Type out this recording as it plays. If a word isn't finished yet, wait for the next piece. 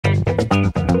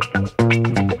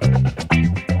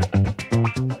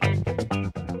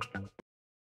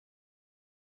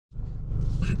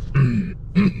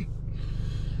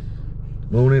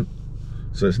Morning.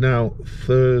 So it's now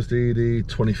Thursday the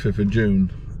 25th of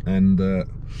June, and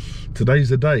today's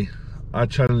the day. I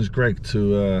challenged Greg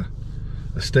to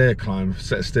a stair climb,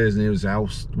 set of stairs near his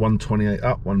house, 128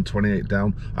 up, 128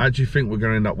 down. I actually think we're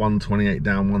going to end up 128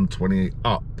 down, 128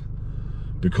 up,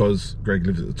 because Greg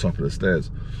lives at the top of the stairs.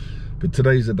 But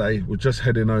today's the day. We're just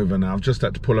heading over now. I've just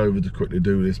had to pull over to quickly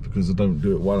do this because I don't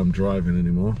do it while I'm driving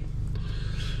anymore.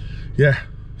 Yeah,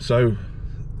 so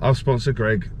I've sponsored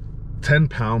Greg.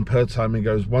 £10 per time he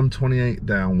goes 128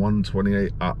 down,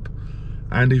 128 up,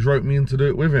 and he's roped me in to do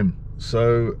it with him.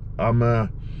 So I'm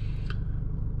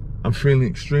feeling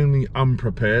extremely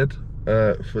unprepared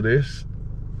for this,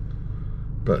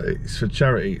 but it's for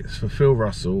charity. It's for Phil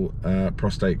Russell,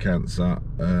 prostate cancer.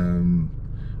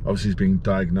 Obviously he's been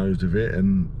diagnosed with it,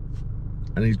 and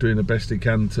he's doing the best he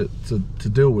can to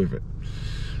deal with it.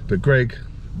 But Greg,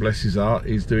 bless his heart,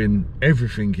 he's doing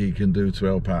everything he can do to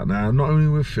help out now, not only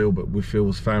with Phil but with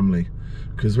Phil's family,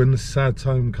 because when the sad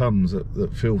time comes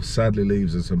that Phil sadly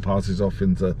leaves us and passes off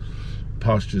into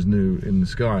pastures new in the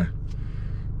sky,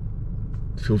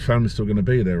 Phil's family's still going to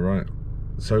be there, right?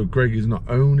 So Greg is not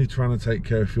only trying to take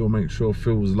care of Phil, make sure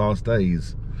Phil's last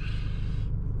days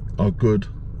are good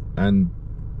and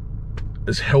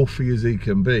as healthy as he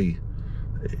can be,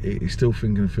 he's still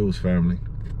thinking of Phil's family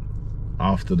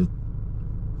after the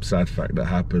sad fact that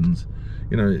happens.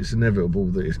 You know, it's inevitable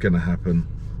that it's going to happen,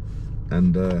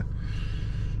 and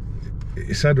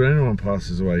it's sad when anyone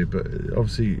passes away, but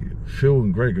obviously Phil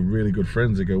and Greg are really good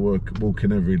friends. They go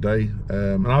walking every day,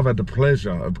 and I've had the pleasure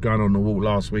of going on a walk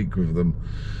last week with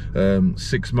them,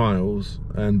 6 miles,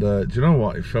 and do you know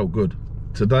what, it felt good.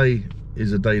 Today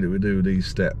is a day that we do these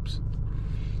steps.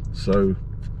 So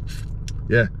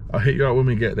yeah, I'll hit you up when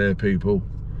we get there, people.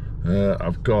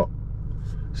 I've got,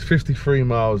 it's 53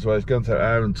 miles away. It's going to take an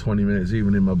hour and 20 minutes,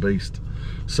 even in my beast.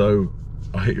 So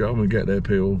I'll hit you up when we get there,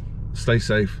 people. Stay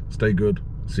safe, stay good.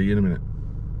 See you in a minute.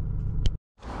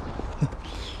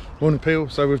 Morning, people.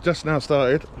 So we've just now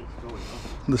started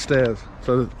the stairs.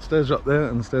 So the stairs are up there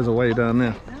and the stairs are way down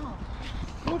there.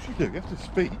 Of course you do, you have to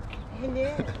speak.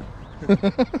 Hello.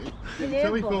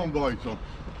 Telephone voice on.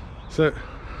 So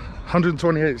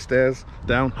 128 stairs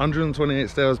down, 128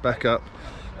 stairs back up,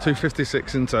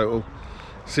 256 in total.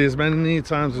 See as many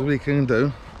times as we can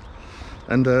do,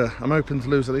 and I'm hoping to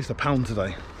lose at least £1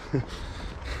 today.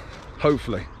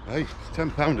 Hopefully. Hey, it's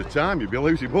 £10 a time, you'll be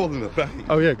losing more than a pound.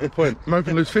 Oh yeah, good point. I'm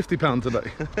hoping to lose £50 today.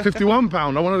 £51.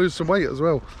 I want to lose some weight as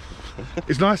well.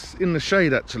 It's nice in the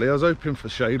shade, actually. I was hoping for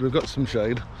shade. We've got some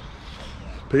shade.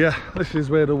 But yeah, this is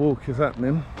where the walk is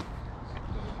happening.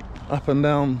 Up and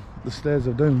down the stairs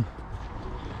of doom.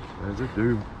 There's a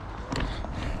doom.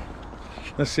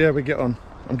 Let's see how we get on.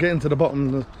 I'm getting to the bottom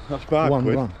of the That's £5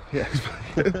 quid. Yeah,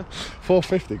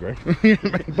 450,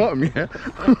 Greg. Bottom, yeah.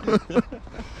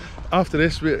 After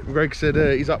this, Greg said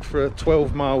he's up for a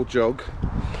 12-mile jog.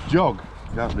 Jog?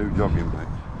 Can't do jogging, mate.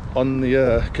 On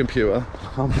the computer.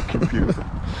 On the computer.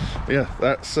 Yeah,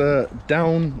 that's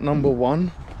down number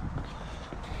 1.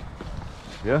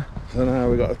 Yeah. So now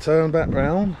we've got to turn back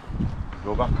round.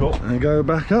 Go back up. And go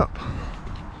back up.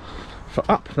 For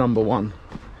up number 1.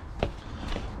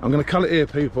 I'm going to cut it here,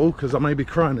 people, because I may be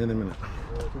crying in a minute.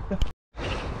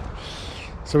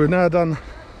 So we've now done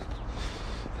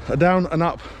a down and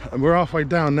up, and we're halfway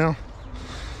down now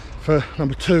for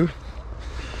number 2.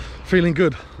 Feeling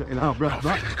good. Getting our breath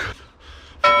back.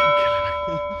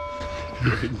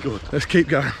 Feeling good. Let's keep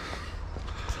going.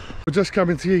 We're just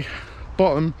coming to the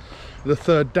bottom of the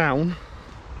 3rd down,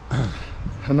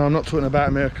 and I'm not talking about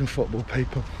American football,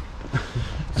 people.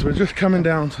 So we're just coming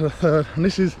down to the 3rd, and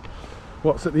this is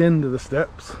what's at the end of the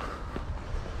steps,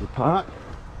 The park.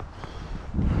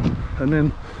 and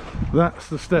then that's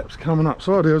the steps coming up.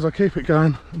 So what I do is I keep it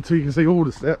going until you can see all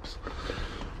the steps,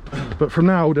 but from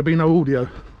now there'll be no audio.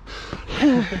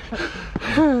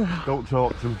 Don't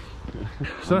talk to me.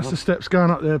 So that's the steps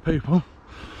going up there, people.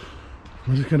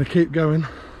 We're just going to keep going,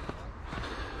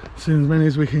 see as many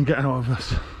as we can get out of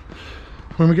us.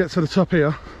 When we get to the top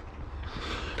here,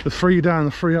 the 3 down,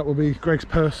 the 3 up will be Greg's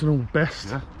personal best.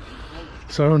 Yeah.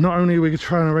 So not only are we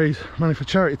trying to raise money for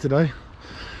charity today,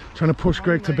 trying to push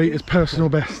Greg to beat his personal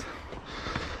best.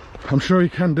 I'm sure he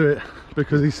can do it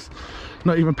because he's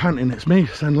not even panting. It's me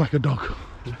sounding like a dog.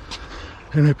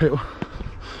 Anyway, people,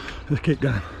 let's keep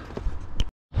going.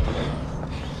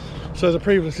 So as I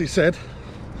previously said,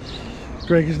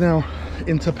 Greg is now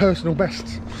into personal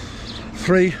bests.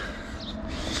 3,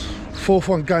 4th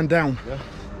one going down. Yeah.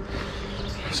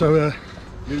 So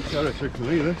New territory for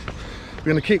me, this. We're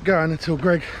going to keep going until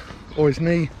Greg or his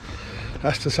knee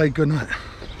has to say goodnight.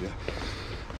 Yeah.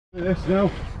 This now.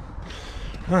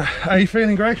 Right, how are you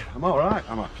feeling, Greg? I'm alright,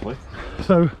 I'm actually.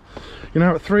 So, you're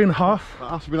now at 3.5. That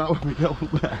has to be that when we get up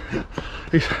there.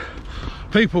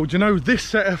 People, do you know this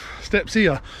set of steps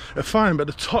here are fine, but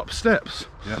the top steps,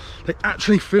 Yeah. they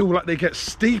actually feel like they get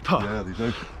steeper. Yeah, they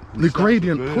do. The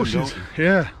gradient pushes.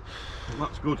 Yeah. Well,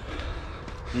 that's good.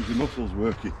 Means your muscles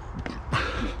working.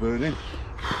 It's burning.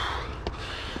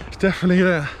 It's definitely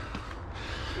there.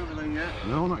 Everything yet?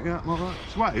 No, not yet. Not that.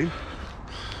 Sweating.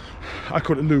 I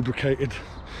call it lubricated.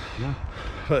 Yeah.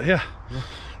 But yeah,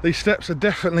 these steps are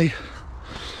definitely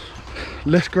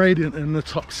less gradient in the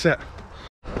top set.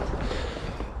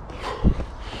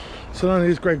 So not only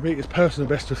does Greg beat his personal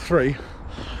best of 3,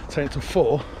 take it to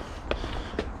 4,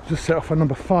 just set off on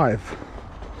number 5.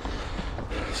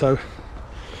 So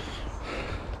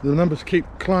the numbers keep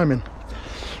climbing.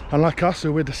 Unlike us,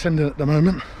 who we're descending at the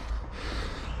moment.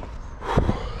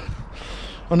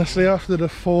 Honestly, after the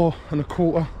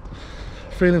 4.25,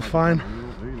 feeling fine.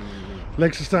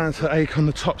 Legs are starting to ache on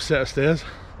the top set of stairs.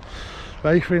 How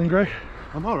are you feeling, Greg?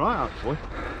 I'm alright actually.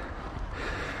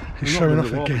 He's showing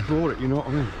off again. For it, you know what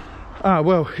I mean? Ah,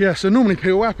 well, yeah, so normally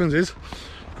people, what happens is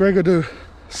Greg will do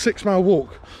 6-mile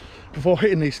walk before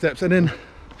hitting these steps, and then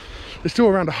there's still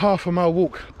around a half-a-mile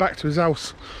walk back to his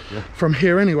house from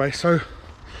here anyway. So,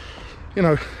 you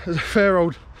know, there's a fair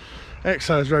old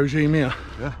exercise regime here.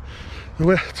 Yeah.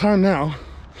 The time now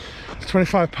is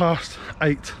 25 past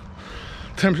 8.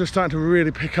 Temperature's starting to really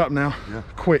pick up now,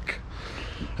 quick.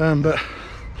 But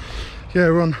yeah,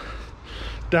 we're on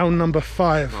down number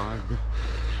 5.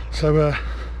 So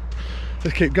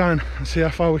let's keep going and see how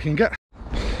far we can get.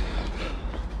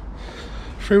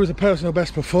 3 was a personal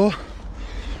best before.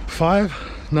 5,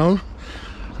 no.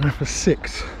 And for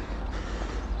 6.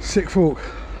 6th walk.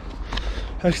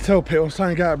 As you tell people, I'm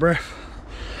starting to get out of breath.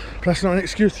 But that's not an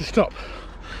excuse to stop.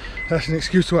 That's an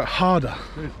excuse to work harder.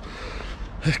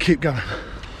 Let's keep going.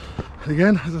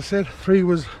 Again, as I said, 3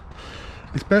 was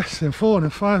his best, then 4, and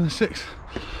then 5 and 6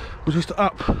 was just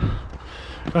up.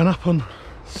 Going up on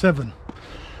 7.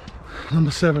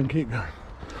 Number 7, keep going.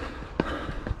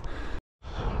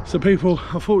 So people,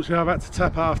 unfortunately I've had to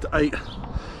tap out after 8,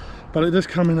 but it does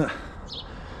come in at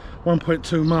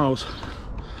 1.2 miles.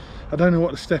 I don't know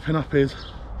what the stepping up is,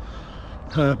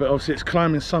 but obviously it's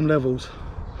climbing some levels.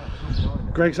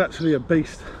 Greg's actually a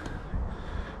beast.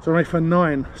 So only for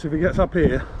 9, so if he gets up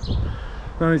here,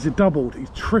 not only has he doubled, he's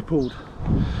tripled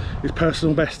his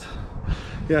personal best.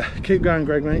 Yeah, keep going,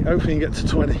 Greg, mate. Hopefully you can get to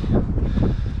 20.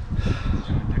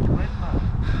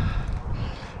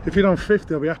 If you'd done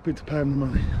 50, I'll be happy to pay him the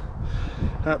money.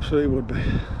 Absolutely would be.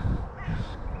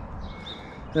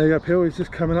 There you go, Peel. He's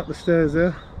just coming up the stairs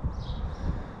there.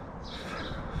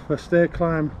 For stair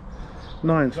climb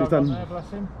 9, so he's done. There, bless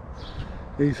him.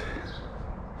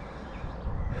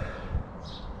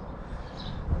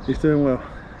 He's doing well.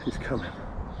 He's coming.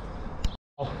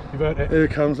 Oh, you've heard it. Here he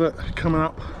comes, look, coming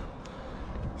up.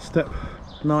 Step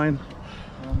 9.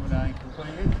 Number 9,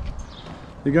 completed.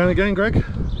 You going again, Greg?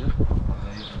 Yeah.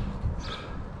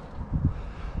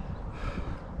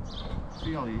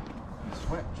 See all your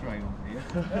sweat trail here.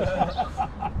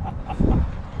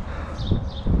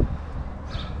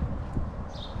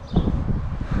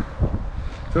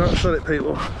 Do not sell it,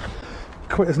 people.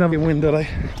 Quitters never win, do they?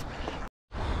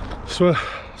 So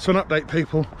an update,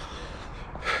 people.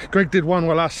 Greg did 1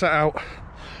 while I sat out.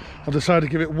 I've decided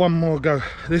to give it 1 more go.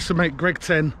 This will make Greg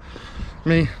 10,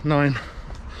 me 9.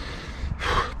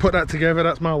 Put that together,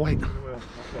 that's my weight.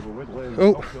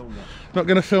 Oh, not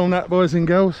going to film that, boys and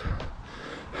girls.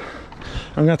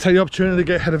 I'm going to take the opportunity to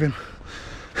get ahead of him.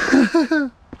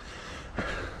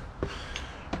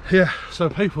 Yeah, so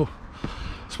people,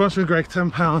 sponsoring Greg,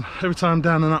 £10 every time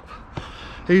down and up.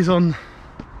 He's on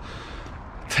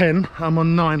 10, I'm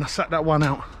on 9. I sat that 1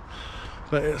 out,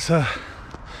 but it's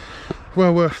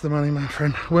well worth the money, my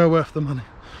friend, well worth the money.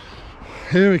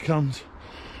 Here he comes,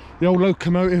 the old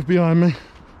locomotive behind me.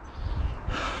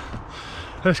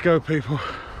 Let's go, people.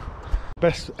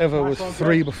 Best ever was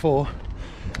 3 before.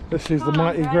 This is the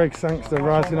mighty Greg Sangster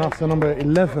rising after number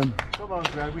 11. Come on,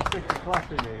 Greg, we stick the clap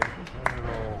in here.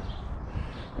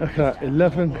 Look at that,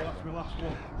 11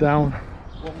 down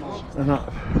and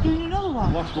up. Doing another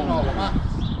one? Last one. All the maths.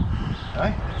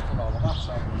 Eh? All the maths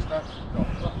out of the steps.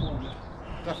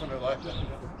 Definitely.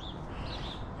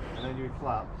 And then you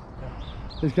clap.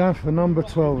 He's going for number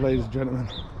 12, ladies and gentlemen.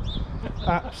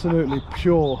 Absolutely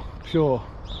pure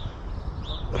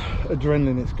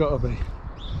adrenaline, it's got to be.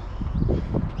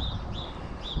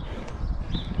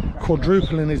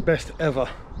 Quadrupling his best ever.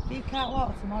 If you can't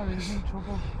walk tomorrow, he's in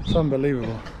trouble. It's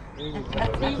unbelievable.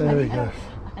 There we go.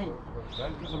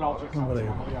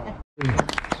 Unbelievable.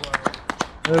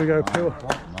 There we go, Pure.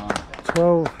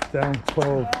 12 down,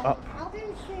 12 up.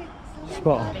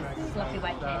 Spot on. Fluffy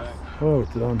wet kiss. Well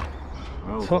done.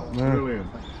 Well, Top man. brilliant.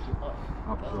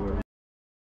 Absolutely.